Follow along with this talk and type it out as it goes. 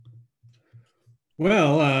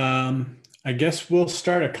Well, I guess we'll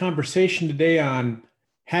start a conversation today on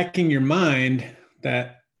hacking your mind.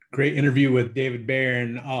 That great interview with David Bayer,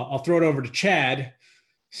 and I'll throw it over to Chad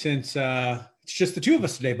since it's just the two of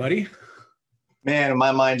us today, buddy. Man,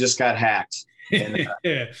 my mind just got hacked. And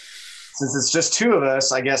since it's just two of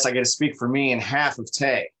us, I guess I get to speak for me and half of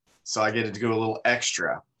Tay. So I get to go a little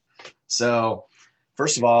extra. So,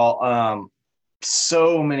 first of all,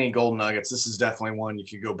 so many gold nuggets. This is definitely one you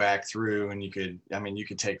could go back through and you could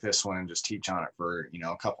take this one and just teach on it for,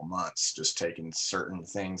 a couple months, just taking certain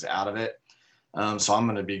things out of it. So I'm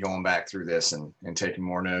going to be going back through this and taking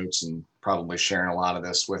more notes and probably sharing a lot of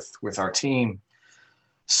this with our team.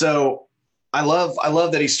 So I love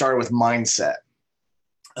that he started with mindset.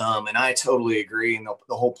 And I totally agree. And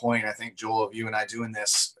the whole point, I think, Joel, of you and I doing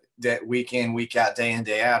this week in, week out, day in,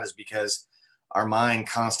 day out, is because our mind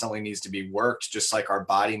constantly needs to be worked, just like our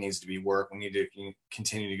body needs to be worked. We need to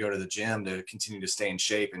continue to go to the gym to continue to stay in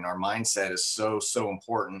shape. And our mindset is so, so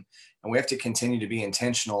important. And we have to continue to be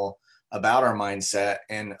intentional about our mindset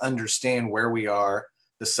and understand where we are,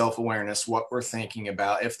 the self-awareness, what we're thinking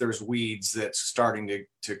about, if there's weeds that's starting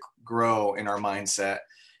to grow in our mindset,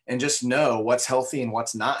 and just know what's healthy and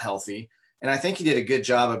what's not healthy. And I think he did a good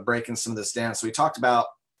job of breaking some of this down. So we talked about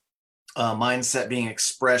mindset being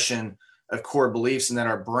expression of core beliefs, and that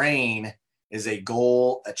our brain is a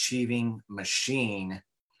goal achieving machine.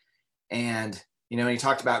 And, he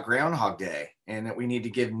talked about Groundhog Day and that we need to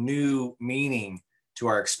give new meaning to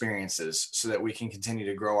our experiences so that we can continue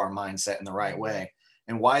to grow our mindset in the right way.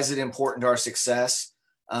 And why is it important to our success?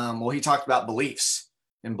 Well, he talked about beliefs,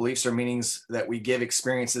 and beliefs are meanings that we give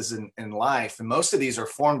experiences in life. And most of these are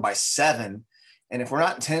formed by seven. And if we're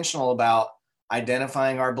not intentional about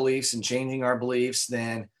identifying our beliefs and changing our beliefs,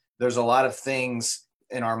 then there's a lot of things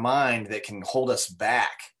in our mind that can hold us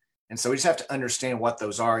back. And so we just have to understand what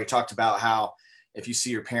those are. He talked about how if you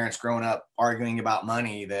see your parents growing up arguing about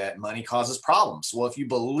money, that money causes problems. Well, if you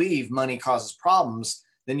believe money causes problems,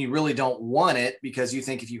 then you really don't want it because you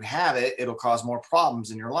think if you have it, it'll cause more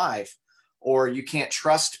problems in your life. Or you can't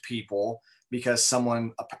trust people because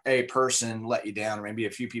a person let you down, or maybe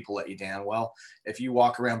a few people let you down. Well, if you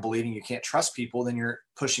walk around believing you can't trust people, then you're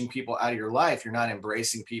pushing people out of your life. You're not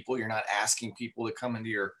embracing people. You're not asking people to come into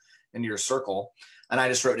your circle. And I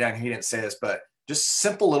just wrote down, he didn't say this, but just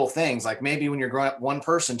simple little things like maybe when you're growing up, one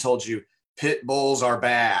person told you pit bulls are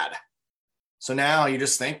bad. So now you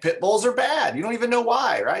just think pit bulls are bad. You don't even know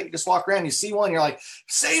why, right? You just walk around, you see one, you're like,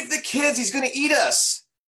 save the kids, he's going to eat us,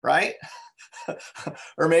 right?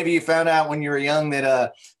 Or maybe you found out when you were young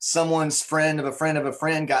that someone's friend of a friend of a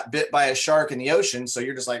friend got bit by a shark in the ocean. So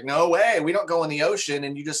you're just like, no way, we don't go in the ocean.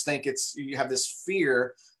 And you just think you have this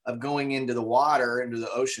fear of going into the water, into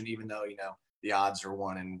the ocean, even though, the odds are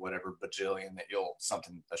one in whatever bajillion that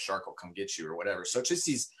a shark will come get you or whatever. So it's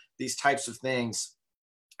just these types of things.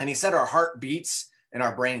 And he said our heart beats and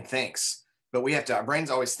our brain thinks, but our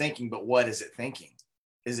brain's always thinking, but what is it thinking?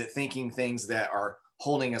 Is it thinking things that are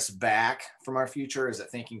holding us back from our future? Is it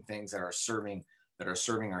thinking things that are serving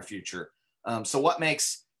our future? So what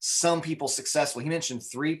makes some people successful? He mentioned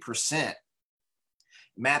 3%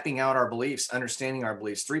 mapping out our beliefs, understanding our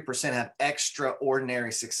beliefs. 3% have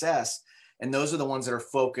extraordinary success. And those are the ones that are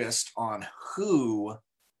focused on who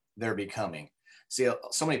they're becoming. See,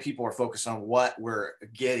 so many people are focused on what we're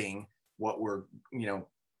getting, what we're,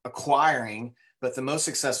 acquiring, but the most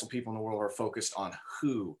successful people in the world are focused on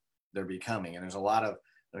who they're becoming. And there's a lot of,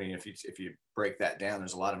 if you break that down,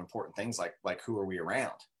 there's a lot of important things like who are we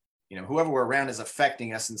around? Whoever we're around is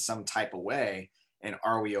affecting us in some type of way. And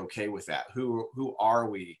are we okay with that? Who are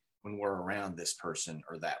we when we're around this person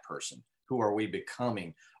or that person? Who are we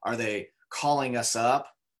becoming? Are they calling us up?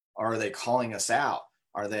 Or are they calling us out?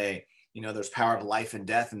 Are they, there's power of life and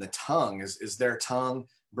death in the tongue. Is their tongue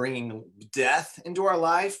bringing death into our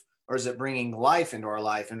life, or is it bringing life into our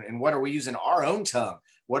life? And what are we using our own tongue?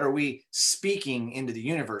 What are we speaking into the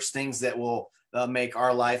universe? Things that will make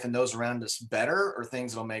our life and those around us better, or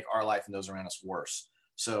things that will make our life and those around us worse?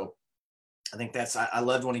 So I think I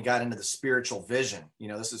loved when he got into the spiritual vision.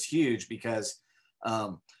 This is huge because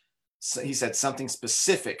so he said something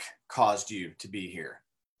specific caused you to be here.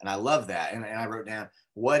 And I love that. And I wrote down,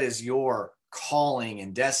 what is your calling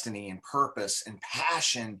and destiny and purpose and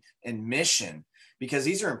passion and mission? Because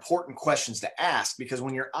these are important questions to ask, because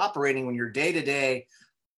when you're day to day,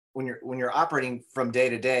 when you're operating from day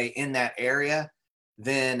to day in that area,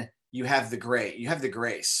 then you have the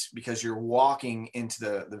grace because you're walking into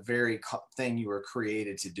the very thing you were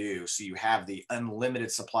created to do. So you have the unlimited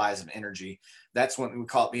supplies of energy. That's what we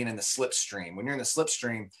call it being in the slipstream. When you're in the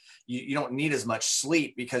slipstream, you don't need as much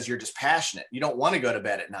sleep because you're just passionate. You don't want to go to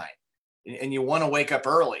bed at night. and you want to wake up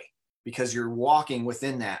early because you're walking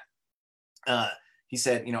within that. He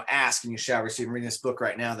said, ask and you shall receive. I'm reading this book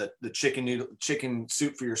right now, the chicken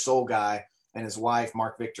soup for your soul guy and his wife,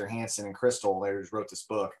 Mark Victor Hansen and Crystal, they just wrote this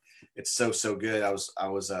book. It's so good. I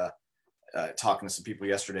was talking to some people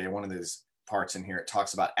yesterday. One of these parts in here, it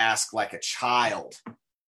talks about ask like a child,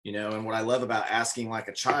 and what I love about asking like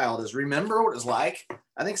a child is remember what it's like.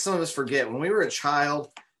 I think some of us forget when we were a child,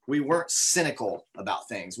 we weren't cynical about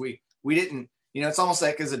things. We didn't, it's almost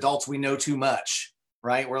like as adults, we know too much,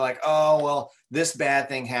 right? We're like, oh, well, this bad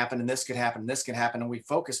thing happened and this could happen, and this could happen. And we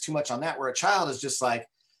focus too much on that, where a child is just like,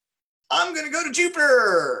 I'm going to go to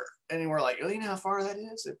Jupiter. And we're like, oh, you know how far that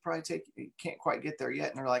is? It probably you can't quite get there yet.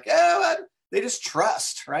 And they're like, oh, they just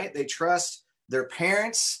trust, right? They trust their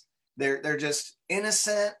parents. They're just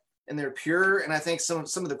innocent and they're pure. And I think some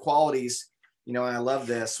of the qualities, and I love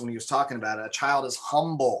this when he was talking about it. A child is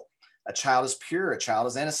humble. A child is pure. A child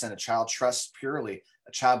is innocent. A child trusts purely.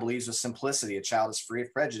 A child believes with simplicity. A child is free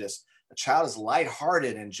of prejudice. A child is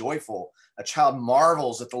lighthearted and joyful. A child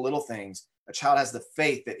marvels at the little things. A child has the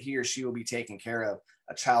faith that he or she will be taken care of.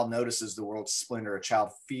 A child notices the world's splendor. A child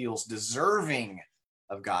feels deserving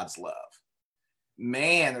of God's love.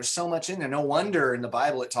 Man, there's so much in there. No wonder in the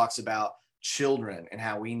Bible it talks about children and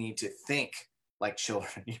how we need to think like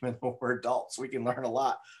children. Even though we're adults, we can learn a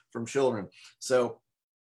lot from children. So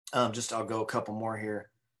I'll go a couple more here.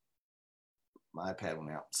 My iPad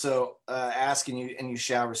went out. So ask and you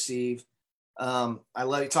shall receive. I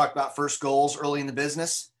love you talk about first goals early in the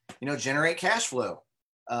business. Generate cash flow,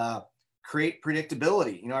 create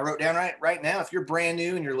predictability. I wrote down right now, if you're brand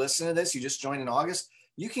new and you're listening to this, you just joined in August,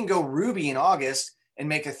 you can go Ruby in August and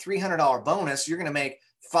make a $300 bonus. You're going to make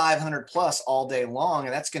 500 plus all day long.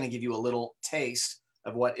 And that's going to give you a little taste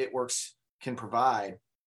of what It Works can provide.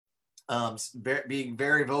 Being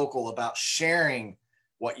very vocal about sharing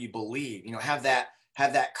what you believe, have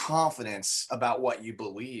that confidence about what you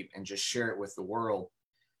believe and just share it with the world.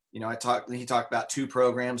 He talked about 2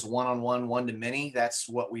 programs, one-on-one, one-to-many. That's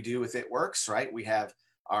what we do with It Works, right? We have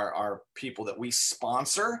our people that we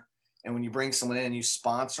sponsor. And when you bring someone in and you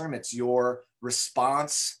sponsor them, it's your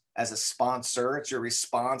response as a sponsor. It's your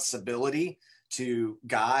responsibility to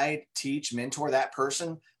guide, teach, mentor that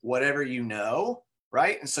person, whatever you know,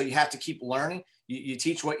 right? And so you have to keep learning. You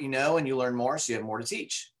teach what you know and you learn more, so you have more to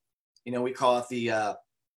teach. We call it the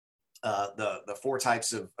 4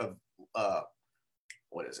 types of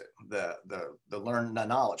what is it? The learn the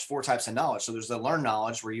knowledge, 4 types of knowledge. So there's the learn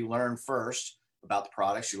knowledge where you learn first about the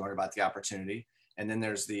products, you learn about the opportunity. And then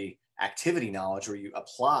there's the activity knowledge where you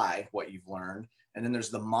apply what you've learned. And then there's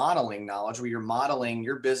the modeling knowledge where you're modeling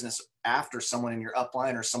your business after someone in your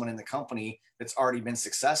upline or someone in the company that's already been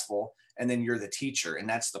successful. And then you're the teacher. And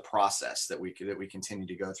that's the process that we continue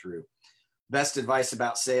to go through. Best advice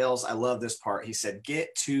about sales. I love this part. He said,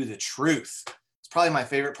 get to the truth. It's probably my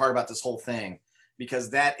favorite part about this whole thing, because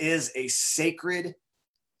that is a sacred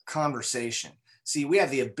conversation. See, we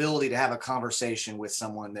have the ability to have a conversation with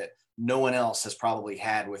someone that no one else has probably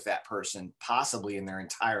had with that person, possibly in their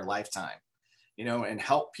entire lifetime, and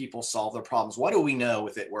help people solve their problems. What do we know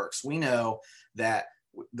with It Works? We know that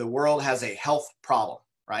the world has a health problem,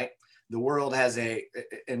 right? The world has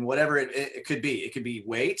and whatever it could be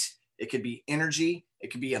weight, it could be energy, it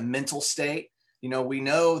could be a mental state. We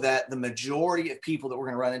know that the majority of people that we're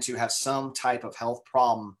going to run into have some type of health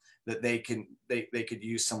problem that they could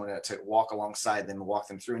use someone to walk alongside them and walk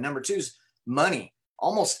them through. And number 2 is money.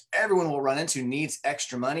 Almost everyone we'll run into needs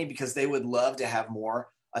extra money because they would love to have more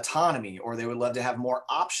autonomy, or they would love to have more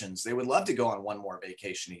options. They would love to go on one more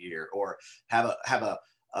vacation a year, or have a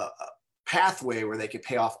pathway where they could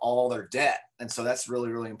pay off all their debt. And so that's really,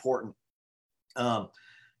 really important.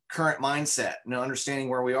 Current mindset, understanding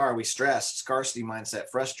where we are. We stressed, scarcity mindset,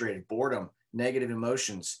 frustrated, boredom, negative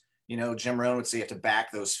emotions. Jim Rohn would say you have to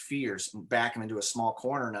back those fears and back them into a small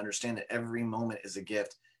corner and understand that every moment is a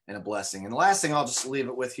gift and a blessing. And the last thing I'll just leave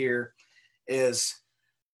it with here is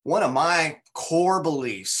one of my core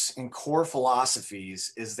beliefs and core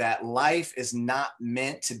philosophies is that life is not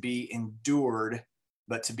meant to be endured,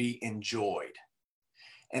 but to be enjoyed.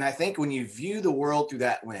 And I think when you view the world through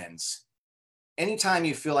that lens, anytime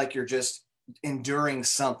you feel like you're just enduring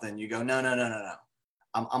something, you go, no.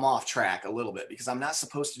 I'm off track a little bit, because I'm not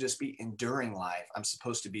supposed to just be enduring life. I'm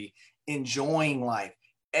supposed to be enjoying life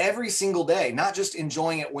every single day, not just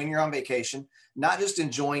enjoying it when you're on vacation, not just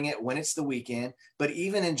enjoying it when it's the weekend, but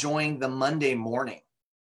even enjoying the Monday morning,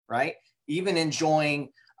 right? Even enjoying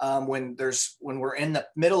when we're in the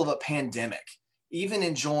middle of a pandemic, even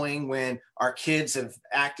enjoying when our kids have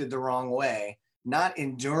acted the wrong way, not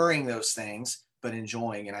enduring those things, but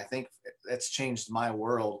enjoying. And I think that's changed my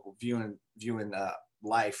world, viewing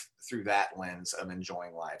life through that lens of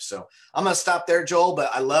enjoying life. So I'm going to stop there, Joel, but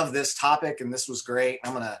I love this topic and this was great.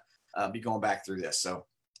 I'm going to be going back through this. So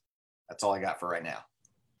that's all I got for right now.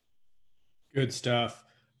 Good stuff.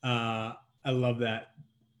 I love that.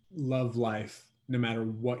 Love life, no matter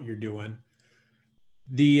what you're doing.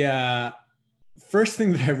 The first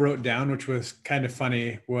thing that I wrote down, which was kind of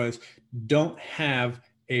funny, was don't have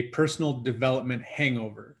a personal development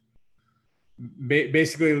hangover.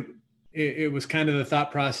 Basically, it was kind of the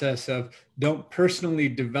thought process of don't personally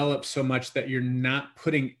develop so much that you're not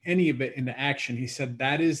putting any of it into action. He said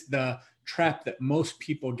that is the trap that most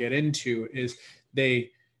people get into, is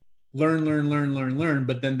they learn,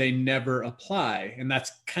 but then they never apply. And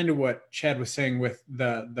that's kind of what Chad was saying with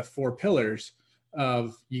the 4 pillars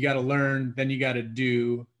of you got to learn, then you got to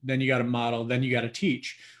do, then you got to model, then you got to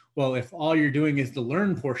teach. Well, if all you're doing is the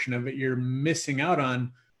learn portion of it, you're missing out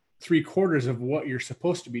on 3/4 of what you're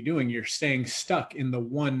supposed to be doing. You're staying stuck in the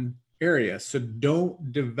one area. So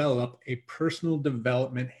don't develop a personal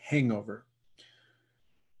development hangover.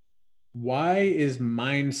 Why is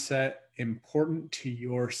mindset important to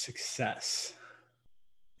your success?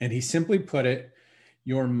 And he simply put it,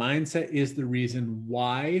 your mindset is the reason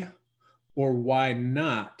why or why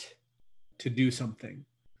not to do something.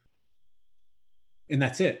 And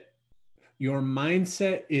that's it. Your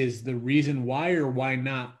mindset is the reason why or why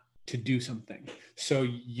not to do something. So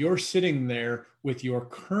you're sitting there with your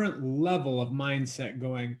current level of mindset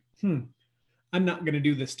going, I'm not going to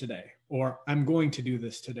do this today, or I'm going to do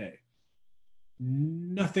this today.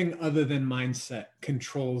 Nothing other than mindset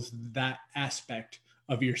controls that aspect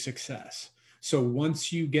of your success. So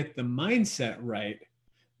once you get the mindset right,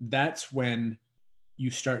 that's when you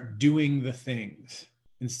start doing the things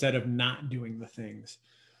instead of not doing the things.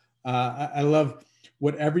 I love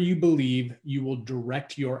whatever you believe, you will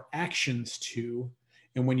direct your actions to.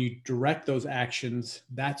 And when you direct those actions,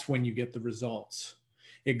 that's when you get the results.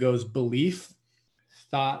 It goes belief,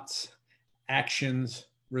 thoughts, actions,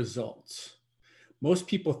 results. Most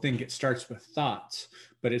people think it starts with thoughts,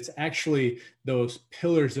 but it's actually those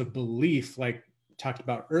pillars of belief, like we talked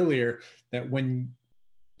about earlier, that when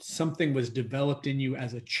something was developed in you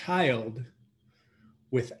as a child,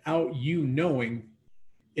 without you knowing,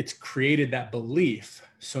 it's created that belief.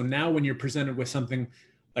 So now when you're presented with something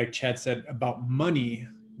like Chad said about money,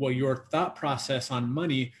 well, your thought process on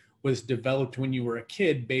money was developed when you were a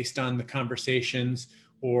kid based on the conversations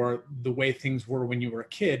or the way things were when you were a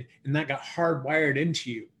kid, and that got hardwired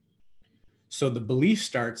into you. So the belief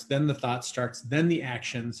starts, then the thought starts, then the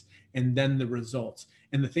actions, and then the results.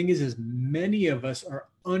 And the thing is many of us are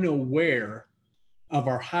unaware of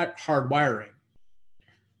our hardwiring.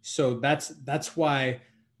 So that's why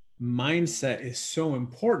mindset is so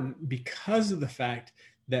important, because of the fact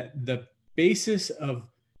that the basis of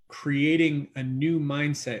creating a new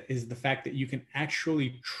mindset is the fact that you can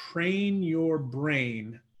actually train your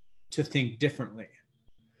brain to think differently.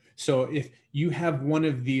 So if you have one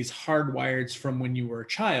of these hardwires from when you were a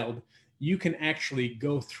child, you can actually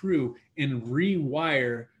go through and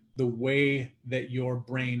rewire the way that your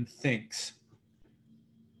brain thinks.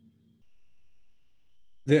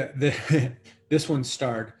 This one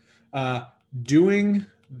starred. Doing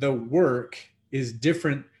the work is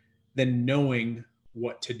different than knowing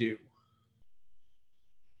what to do.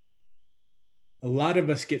 A lot of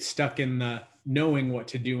us get stuck in the knowing what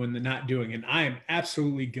to do and the not doing. And I am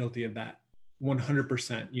absolutely guilty of that.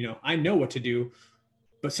 100%. You know, I know what to do,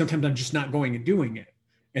 but sometimes I'm just not going and doing it.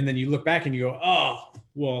 And then you look back and you go, oh,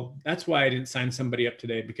 well, that's why I didn't sign somebody up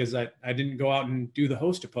today, because I didn't go out and do the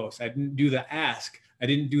host a post. I didn't do the ask. I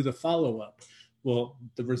didn't do the follow-up. Well,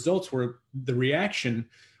 the results were the reaction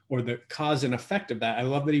or the cause and effect of that. I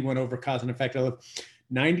love that he went over cause and effect. I love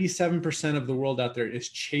 97% of the world out there is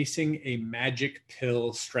chasing a magic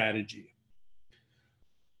pill strategy,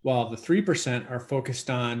 while the 3% are focused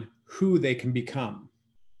on who they can become.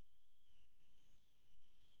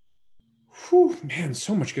 Whew, man,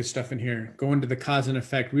 so much good stuff in here. Going to the cause and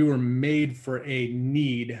effect. We were made for a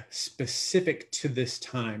need specific to this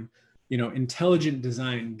time. You know, intelligent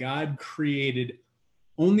design. God created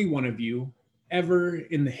only one of you ever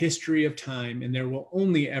in the history of time, and there will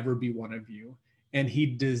only ever be one of you. And he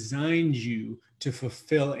designed you to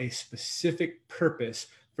fulfill a specific purpose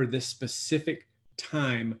for this specific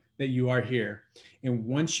time that you are here. And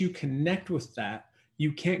once you connect with that,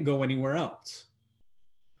 you can't go anywhere else.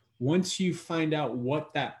 Once you find out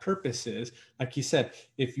what that purpose is, like you said,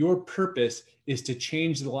 if your purpose is to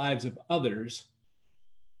change the lives of others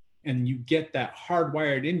and you get that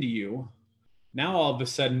hardwired into you, now all of a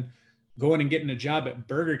sudden going and getting a job at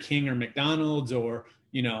Burger King or McDonald's or,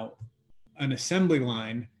 you know, an assembly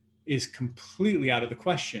line is completely out of the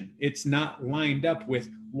question. It's not lined up with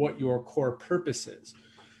what your core purpose is.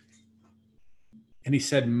 And he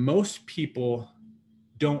said, most people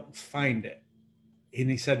don't find it. And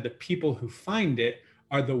he said, the people who find it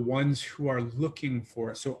are the ones who are looking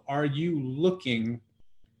for it. So are you looking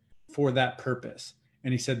for that purpose?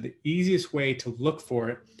 And he said, the easiest way to look for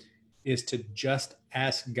it is to just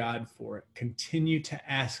ask God for it. Continue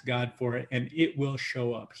to ask God for it, and it will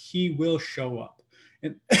show up. He will show up.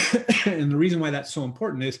 And, and the reason why that's so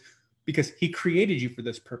important is because he created you for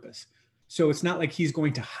this purpose. So it's not like he's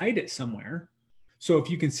going to hide it somewhere. So if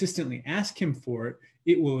you consistently ask him for it,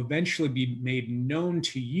 it will eventually be made known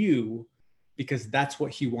to you because that's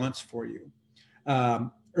what he wants for you.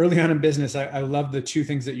 Early on in business, I love the two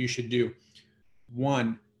things that you should do.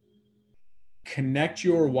 One, connect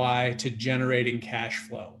your why to generating cash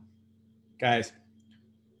flow. Guys,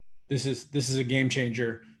 this is a game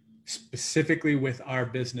changer specifically with our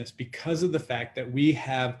business because of the fact that we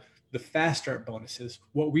have the fast start bonuses.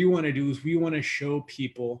 What we want to do is we want to show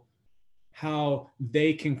people how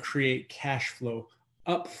they can create cash flow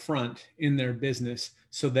up front in their business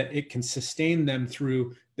so that it can sustain them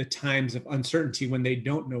through the times of uncertainty when they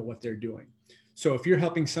don't know what they're doing. So if you're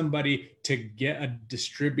helping somebody to get a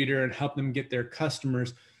distributor and help them get their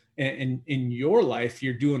customers, and in your life,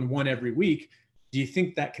 you're doing one every week, do you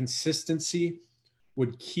think that consistency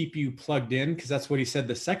would keep you plugged in? Because that's what he said.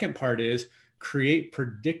 The second part is create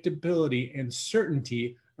predictability and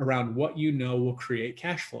certainty around what you know will create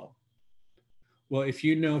cash flow. Well, if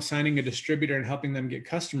you know signing a distributor and helping them get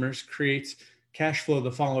customers creates cash flow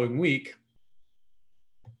the following week,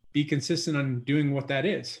 be consistent on doing what that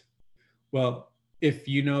is. Well, if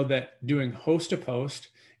you know that doing host to post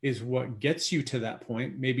is what gets you to that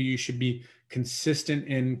point, maybe you should be consistent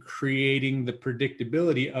in creating the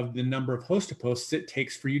predictability of the number of host to posts it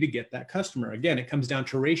takes for you to get that customer. Again, it comes down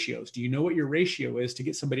to ratios. Do you know what your ratio is to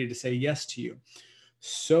get somebody to say yes to you?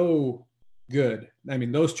 So good. I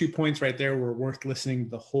mean, those 2 points right there were worth listening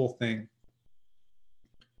to the whole thing.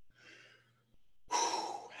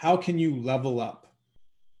 How can you level up?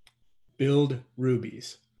 Build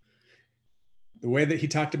rubies. The way that he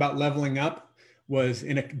talked about leveling up was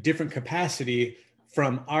in a different capacity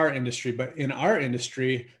from our industry, but in our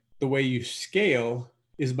industry, the way you scale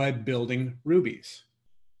is by building rubies.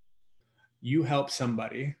 You help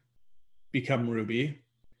somebody become Ruby,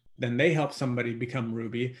 then they help somebody become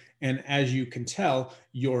Ruby. And as you can tell,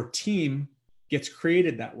 your team gets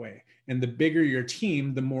created that way. And the bigger your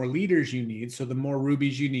team, the more leaders you need. So the more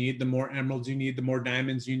rubies you need, the more emeralds you need, the more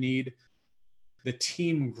diamonds you need. The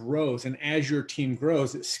team grows. And as your team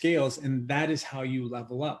grows, it scales. And that is how you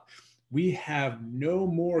level up. We have no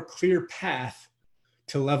more clear path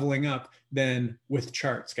to leveling up than with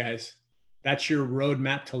charts, guys. That's your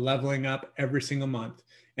roadmap to leveling up every single month.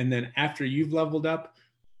 And then after you've leveled up,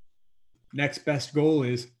 next best goal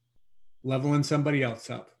is leveling somebody else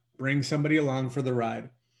up. Bring somebody along for the ride.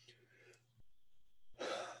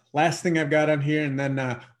 Last thing I've got on here, and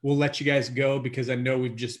then we'll let you guys go because I know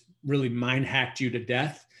we've just really mind hacked you to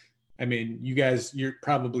death. I mean, you guys, you're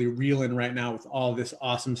probably reeling right now with all this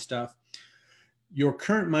awesome stuff. Your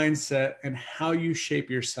current mindset and how you shape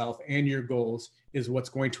yourself and your goals is what's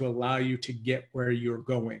going to allow you to get where you're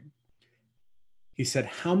going. He said,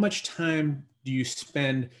 how much time do you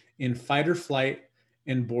spend in fight or flight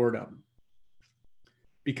and boredom?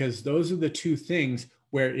 Because those are the two things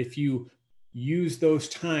where if you use those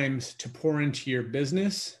times to pour into your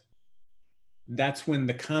business, that's when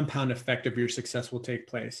the compound effect of your success will take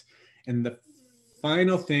place. And the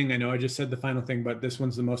final thing, I know I just said the final thing, but this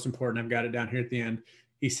one's the most important. I've got it down here at the end.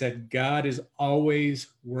 He said, God is always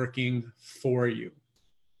working for you.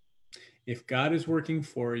 If God is working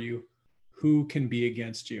for you, who can be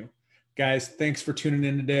against you? Guys, thanks for tuning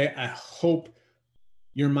in today. I hope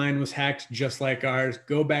your mind was hacked just like ours.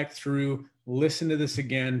 Go back through, listen to this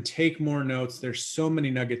again, take more notes. There's so many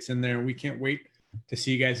nuggets in there. We can't wait to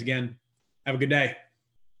see you guys again. Have a good day.